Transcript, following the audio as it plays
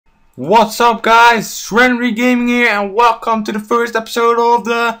What's up, guys? Srenry Gaming here, and welcome to the first episode of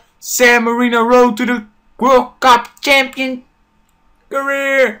the San Marino Road to the World Cup Champion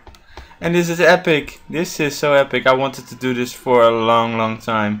career. And this is epic. This is so epic. I wanted to do this for a long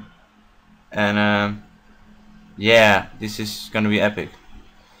time, and yeah, this is gonna be epic.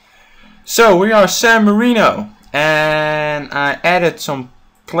 So we are San Marino, and I added some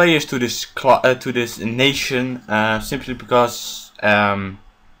players to this nation simply because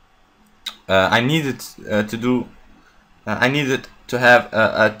I needed I needed to have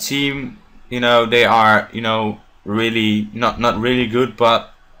a team. You know, they are really not really good,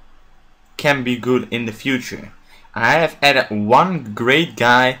 but can be good in the future. I have added one great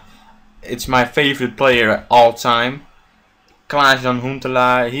guy. It's my favorite player all time, Klaas-Jan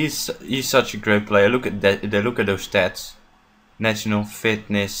Huntelaar. He's such a great player. Look at that. Look at those stats: national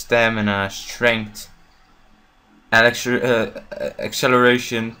fitness, stamina, strength,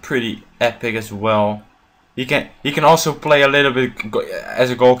 acceleration, pretty epic as well. He can also play a little bit as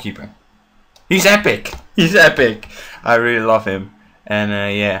a goalkeeper. He's epic. He's epic. I really love him. And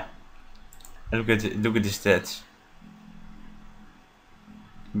yeah, look at the stats.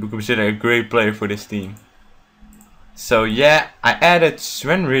 We consider a great player for this team. So yeah, I added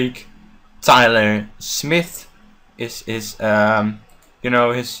Svenrik Tyler Smith. Is his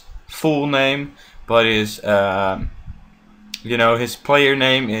full name, but his his player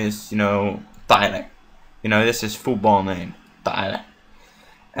name is Tyler. This is his football name, Tyler.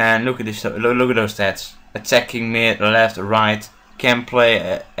 And look at this. Look at those stats: attacking mid, left, right. Can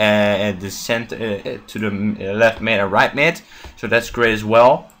play at the center, to the left mid and right mid, so that's great as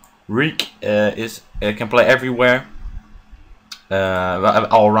well. Reek can play everywhere,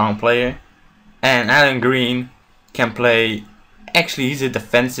 all-round player. And Alan Green can play. Actually, he's a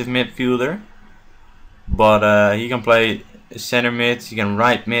defensive midfielder, but he can play center mid, he can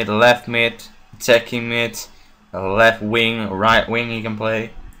right mid, left mid, attacking mid, left wing, right wing he can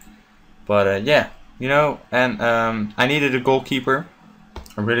play. But yeah, and I needed a goalkeeper,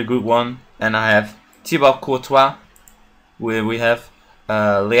 a really good one, and I have Thibaut Courtois. We have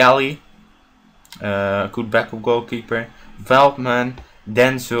Leali, good backup goalkeeper, Veldman,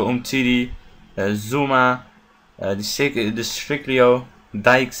 Denzel, Umtiti, Zuma, the Striglio,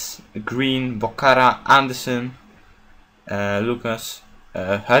 Dykes, Green, Bocara, Anderson, Lucas,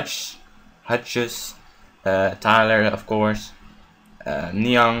 Hutches, Tyler, of course,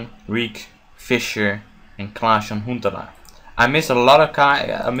 Niang, Reek, Fisher, and Klaas-Jan Huntelaar. I miss a lot of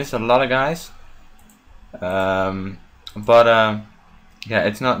guys. But yeah,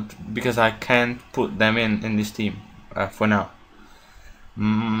 it's not because I can't put them in this team for now.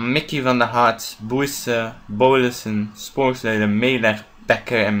 Mickey van der Hart, Boyce, Bolesen, Spoorsleden, Meeleg,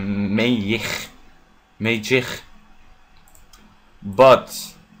 Becker, and Mejig.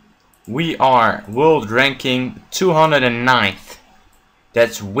 But we are world ranking 209th.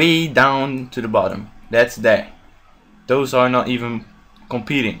 That's way down to the bottom. That's there. Those are not even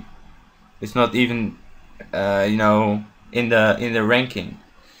competing. It's not even in the ranking.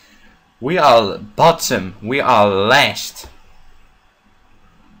 We are bottom. We are last.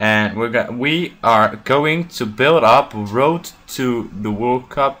 And we are going to build up road to the World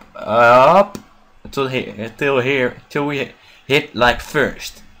Cup up till we hit like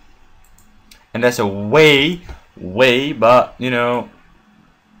first. And that's a way, but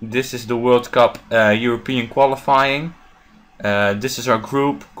this is the World Cup European qualifying. This is our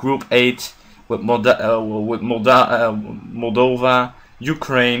group 8 with Moldova,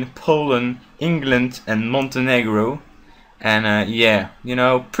 Ukraine, Poland, England, and Montenegro. And yeah,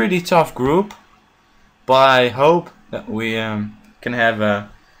 pretty tough group, but I hope that we can have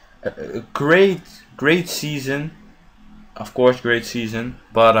a great season. Of course, great season.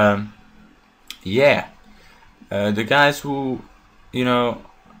 But yeah, the guys who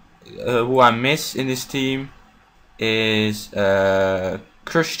who I miss in this team is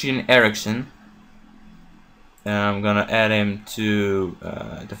Christian Eriksen. I'm gonna add him to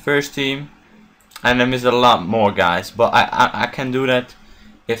the first team. And I miss a lot more guys, but I can do that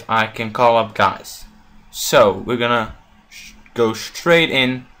if I can call up guys. So we're gonna go straight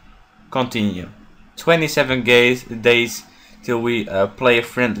in, continue. 27 days till we play a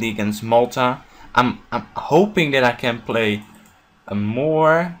friendly against Malta. I'm hoping that I can play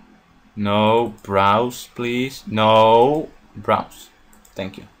more. No, browse please. No, browse.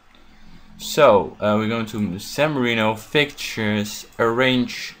 Thank you. So we're going to San Marino fixtures,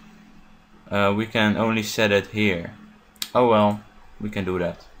 arrange. We can only set it here. Oh well, we can do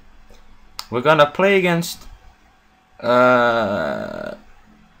that. We're gonna play against one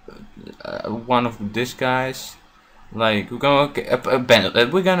of these guys. Like we're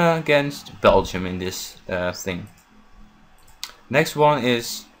gonna against Belgium in this thing. Next one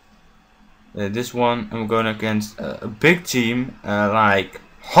is this one, and we're going against a big team like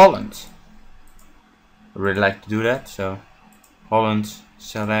Holland. I really like to do that, so Holland,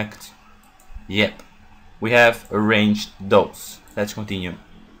 select. Yep, we have arranged those. Let's continue.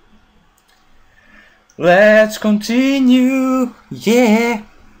 Let's continue. Yeah.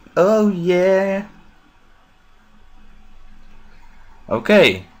 Oh yeah.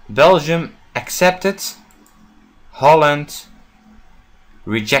 Okay, Belgium accepted. Holland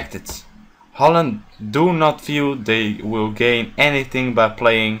rejected. Holland do not feel they will gain anything by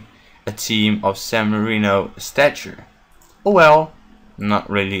playing a team of San Marino stature. Oh well, not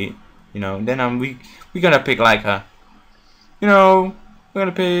really. You know, then we're gonna pick like a, you know, we're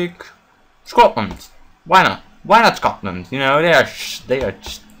gonna pick Scotland. Why not? Why not Scotland? You know, they are just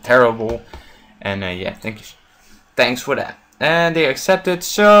terrible. And yeah, thanks for that. And they accepted.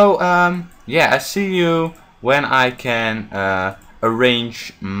 So yeah, I see you when I can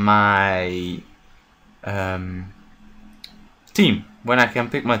arrange my team. When I can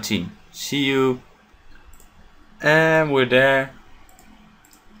pick my team. See you. And we're there.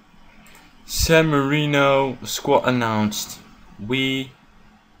 San Marino squad announced. This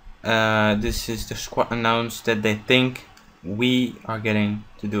is the squad announced that they think we are getting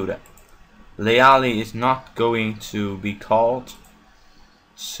to do that. Leali is not going to be called,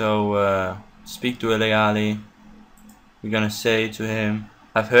 so speak to Leali. We're gonna say to him,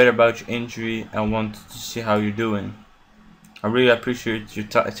 I've heard about your injury and want to see how you're doing. I really appreciate you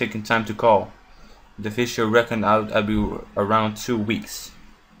taking time to call. The physio reckoned out I'll be around 2 weeks.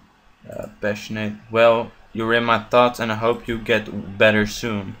 Passionate. Well, you're in my thoughts and I hope you get better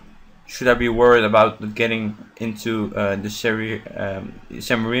soon. Should I be worried about getting into the San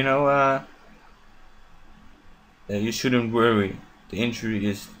Marino? You shouldn't worry. The injury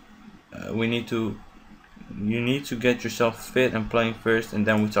is. You need to get yourself fit and playing first, and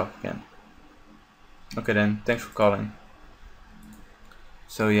then we talk again. Okay then. Thanks for calling.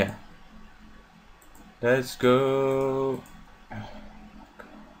 So yeah. Let's go.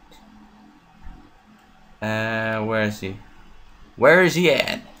 Where is he? Where is he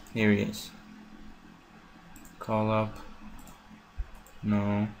at? Here he is. Call up.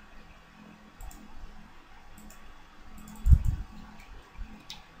 No.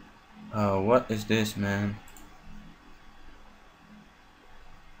 Oh, what is this, man?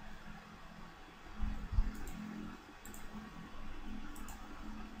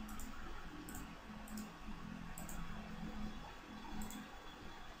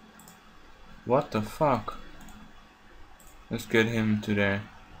 What the fuck? Let's get him to there.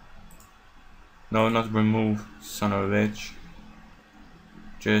 No, not remove, son of a bitch.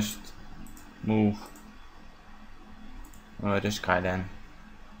 Just move. Oh, this guy then.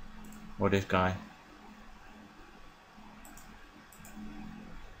 Or this guy.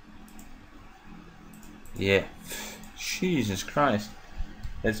 Yeah. Jesus Christ.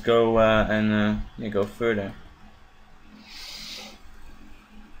 Let's go and yeah, go further.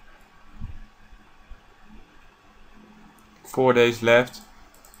 Four days left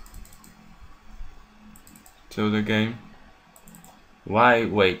till the game. Why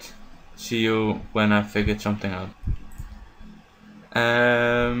wait? See you when I figured something out.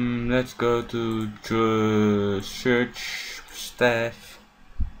 Let's go to search staff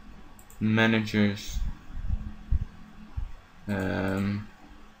managers.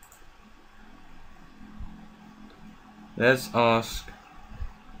 Let's ask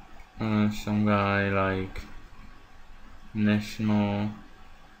some guy like national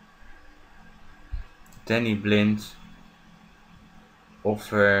Danny Blind.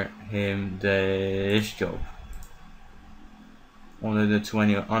 Offer him this job. Under the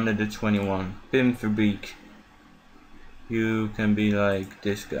 21. Pim Verbeek. You can be like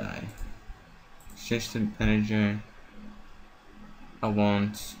this guy. Assistant manager. I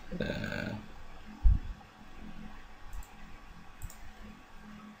want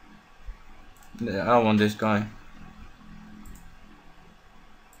this guy.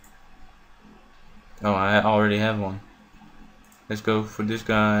 Oh, I already have one. Let's go for this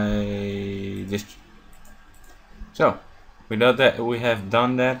guy. So, without that, we have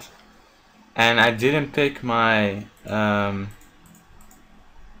done that, and I didn't pick my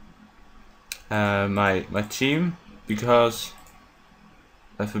my team because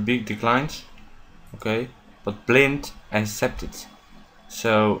Verbeek declines. Okay, but Blind accepted.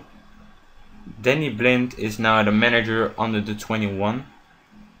 So Danny Blind is now the manager under the 21.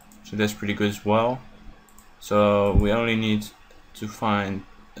 So that's pretty good as well. So we only need to find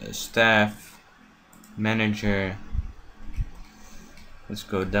a staff manager Let's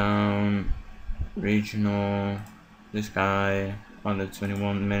go down. Regional. This guy. Under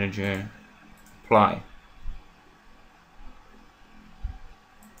 21 manager. Apply.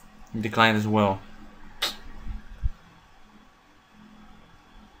 Declined as well.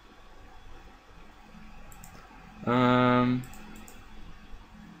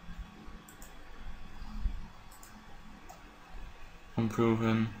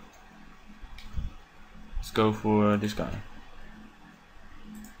 Unproven. Let's go for this guy.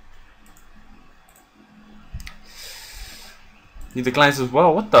 He declines as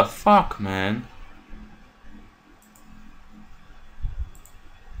well. What the fuck, man?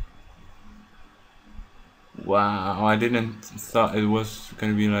 Wow, I didn't thought it was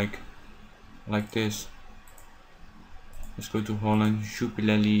gonna be like this. Let's go to Holland,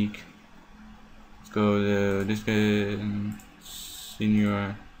 Jupiler League. Let's go to this guy,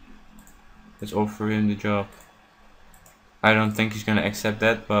 senior. Let's offer him the job. I don't think he's gonna accept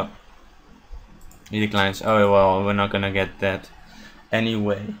that, but he declines. Oh well, we're not gonna get that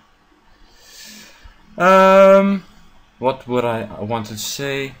anyway. What would I want to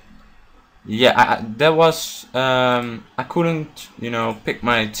say? Yeah, that was I couldn't, pick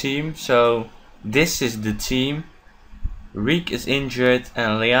my team, so this is the team. Reek is injured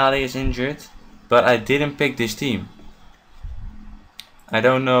and Leali is injured, but I didn't pick this team. I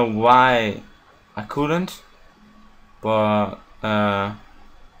don't know why I couldn't, but yeah,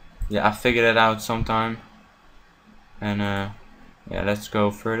 I figured it out sometime. And yeah, let's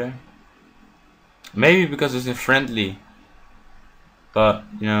go further. Maybe because it's a friendly, but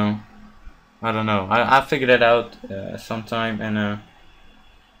I don't know. I figured it out sometime, and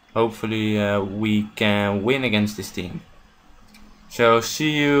hopefully we can win against this team. So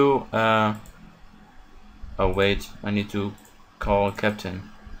see you. Oh wait, I need to call captain.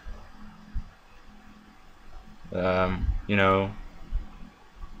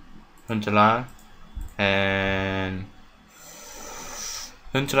 Huntelaar and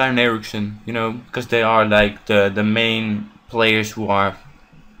Ericsson. Because they are like the main players who are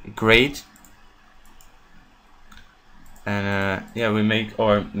great. And yeah, we make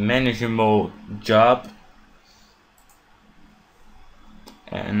our manageable job.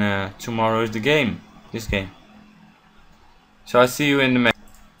 And tomorrow is the game. This game. So I see you in the match.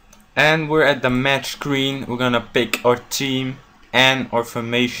 And we're at the match screen. We're gonna pick our team and our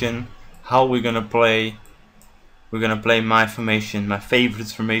formation. How we're gonna play. We're gonna play my formation, my favorite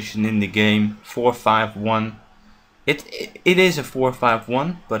formation in the game. 4-5-1. It is a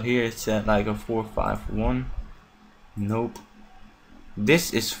 4-5-1, but here it's like a 4-5-1. Nope.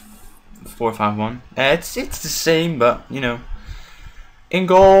 This is 4-5-1. It's the same, but in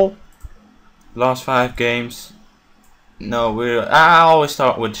goal. Last 5 games. No, I always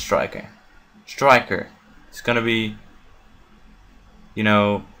start with striker. Striker. It's gonna be,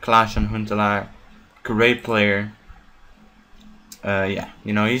 Klaas-Jan Huntelaar, great player. Yeah,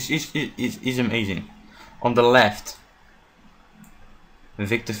 he's amazing. On the left,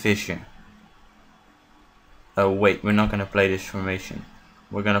 Victor Fischer. Oh wait, we're not gonna play this formation.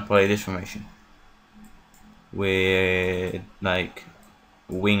 We're gonna play this formation with like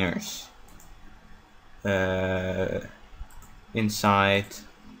wingers. Inside.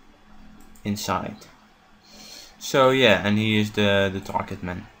 So yeah, and he is the target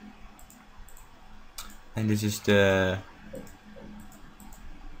man. And this is the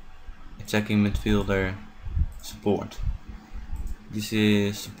attacking midfielder support. This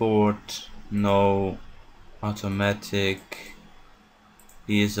is support, no automatic.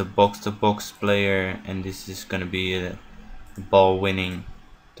 He is a box-to-box player, and this is gonna be a ball-winning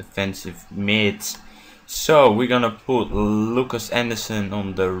defensive mid. So we're gonna put Lucas Anderson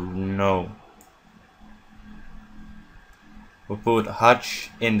on the no. We'll put Hutch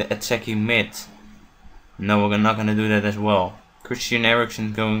in the attacking mid. No, we're not gonna do that as well. Christian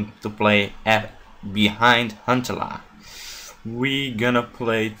Eriksen going to play behind Huntelaar. We're gonna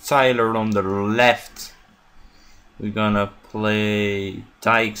play Tyler on the left. We're gonna play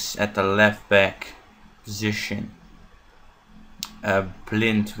Dykes at the left back position.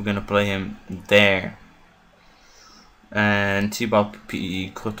 Blind, we're gonna play him there. And Thibaut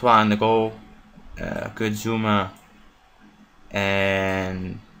Courtois in the goal. Good Zuma.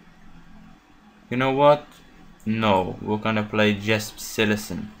 And you know what? No, we're gonna play Jesp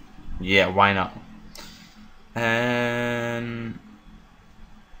Sillerson. Yeah, why not? And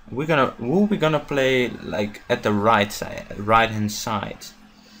who we gonna play like at the right hand side,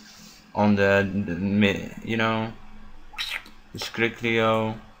 on the mid,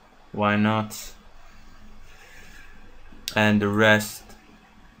 Skriklio, why not? And the rest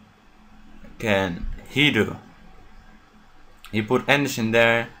can he do? He put Anderson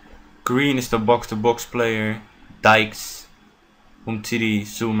there. Green is the box-to-box player. Dykes, Umtiti,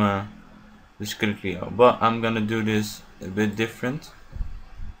 Zuma, Scriglio. But I'm gonna do this a bit different.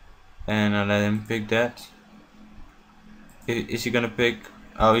 And I let him pick that. Is he gonna pick?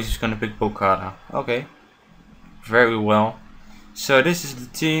 Oh, he's just gonna pick Bokara. Okay. Very well. So this is the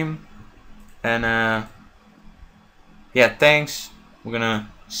team. And yeah, thanks. We're gonna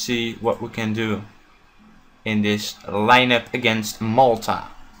see what we can do in this lineup against Malta.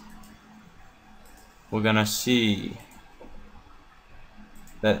 We're gonna see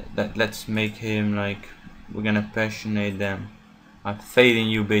that let's make him like, we're gonna passionate them. I'm fading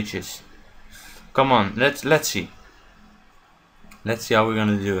you bitches. Come on, let's see. Let's see how we're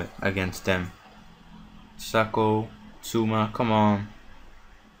gonna do it against them. Sako, Zuma, come on.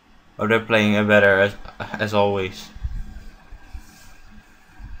 Oh, they're playing it better as always.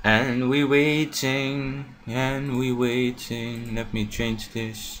 And we waiting, and we waiting. Let me change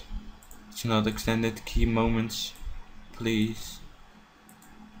this. It's not extended key moments, please.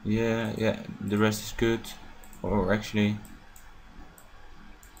 Yeah, the rest is good. Or actually,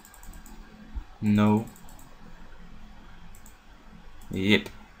 no. Yep.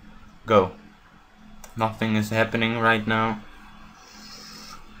 Go. Nothing is happening right now.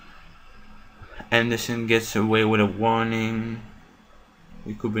 Anderson gets away with a warning.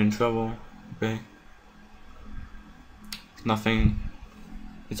 We could be in trouble. Okay. Nothing.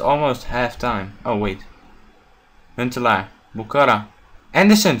 It's almost half time. Oh wait. Huntelaar. Bokara.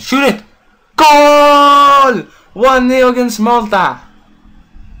 Anderson. Shoot it! Goal! 1-0 against Malta.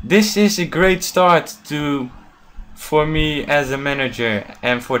 This is a great start for me as a manager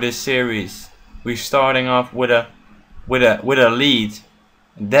and for this series. We're starting off with a lead.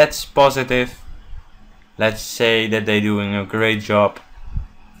 That's positive. Let's say that they're doing a great job.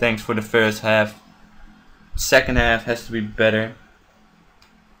 Thanks for the first half. Second half has to be better.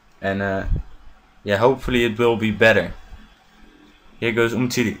 And yeah, hopefully it will be better. Here goes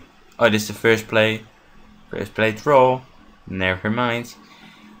Umtiti. Oh, this is the first play. First play throw. Never mind.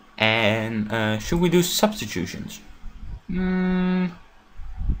 And should we do substitutions? Yeah,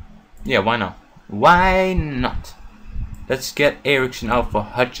 why not? Why not? Let's get Eriksson out for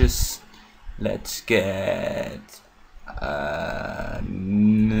Hutches. Let's get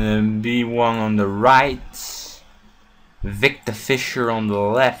B1 on the right. Victor Fisher on the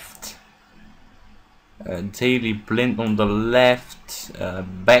left. Daily Blind on the left.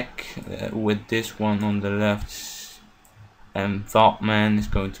 Back with this one on the left. And Valtman is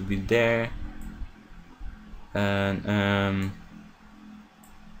going to be there. And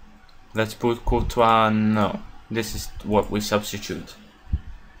let's put Courtois. No, this is what we substitute.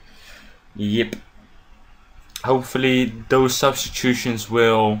 Yep. Hopefully those substitutions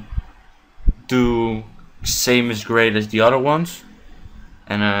will do same as great as the other ones,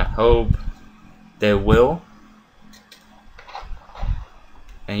 and I hope they will.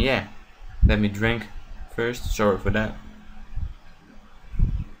 And yeah, let me drink first. Sorry for that.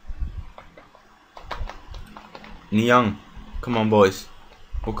 Niang, come on boys.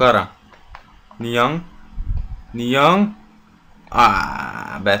 Bokara. Niang. Niang.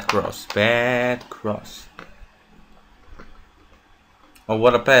 Ah, bad cross. Bad cross. Oh,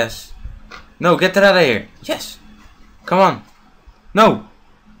 what a pass. No, get that out of here. Yes. Come on. No.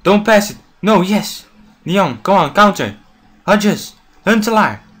 Don't pass it. No, yes. Niang, come on, counter. Hodges.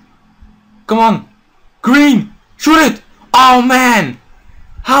 Huntelaar. Come on. Green. Shoot it. Oh, man.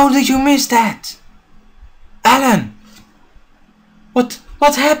 How did you miss that? Alan.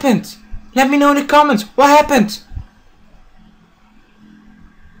 What happened? Let me know in the comments. What happened?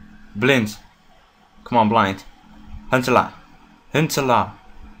 Blind. Come on, blind. Huntelaar. Huntelaar.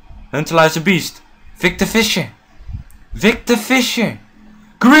 Huntelaar is a beast. Victor Fisher. Victor Fisher.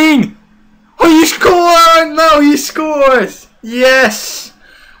 Green. Oh, you scored! No, he scores. Yes.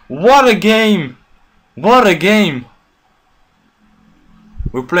 What a game. What a game.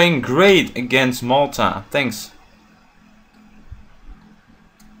 We're playing great against Malta. Thanks.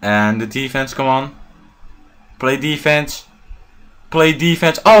 And the defense, come on. Play defense. Play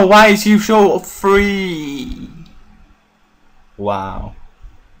defense. Oh, why is he so free? Wow.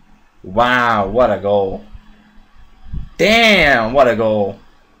 Wow, what a goal. Damn, what a goal.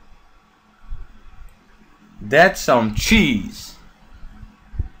 That's some cheese.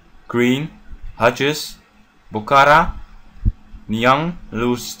 Green, Hutches, Bokara, Niang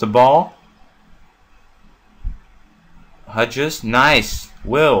loses the ball. Hutches, nice.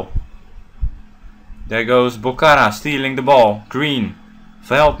 Will. There goes Bokara stealing the ball. Green,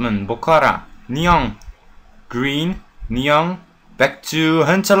 Veldman, Bokara, Niang. Green, Niang. Back to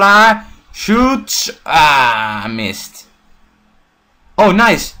Huntelaar. Shoots. Ah, missed. Oh,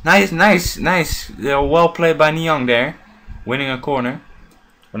 nice. Well played by Nyang there. Winning a corner.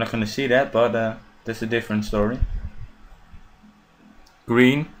 We're not going to see that, but that's a different story.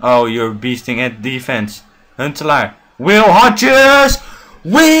 Green. Oh, you're beasting at defense. Huntelaar. Will Hodges!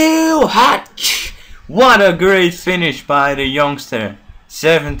 Will Hodge! What a great finish by the youngster.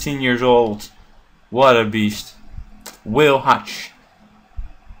 17 years old. What a beast. Will Hodge.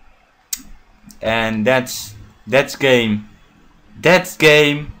 And that's game. That's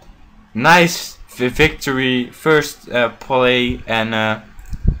game. Nice victory. First play. And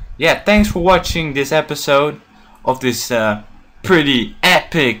yeah, thanks for watching this episode of this pretty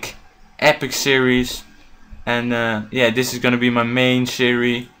epic series. And yeah, this is gonna be my main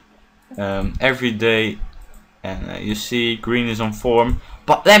series every day. And you see, Green is on form.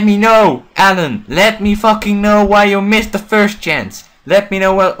 But let me know, Alan. Let me fucking know why you missed the first chance. Let me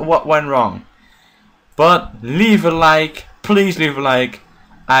know what went wrong. But leave a like, please leave a like.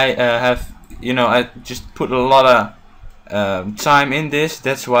 I have, you know, I just put a lot of time in this.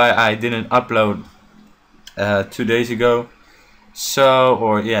 That's why I didn't upload 2 days ago. So,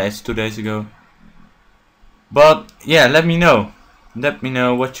 or yeah, it's 2 days ago. But yeah, let me know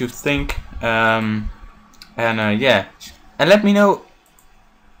what you think. And yeah, and let me know.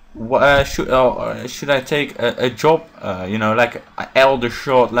 Should I take a job? You know, like an elder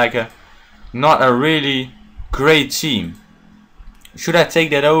short, like a not a really great team. Should I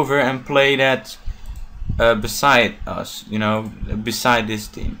take that over and play that beside us? You know, beside this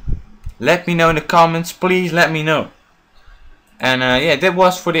team. Let me know in the comments, please. Let me know. And yeah, that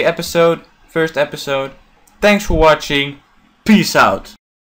was for the episode, first episode. Thanks for watching. Peace out.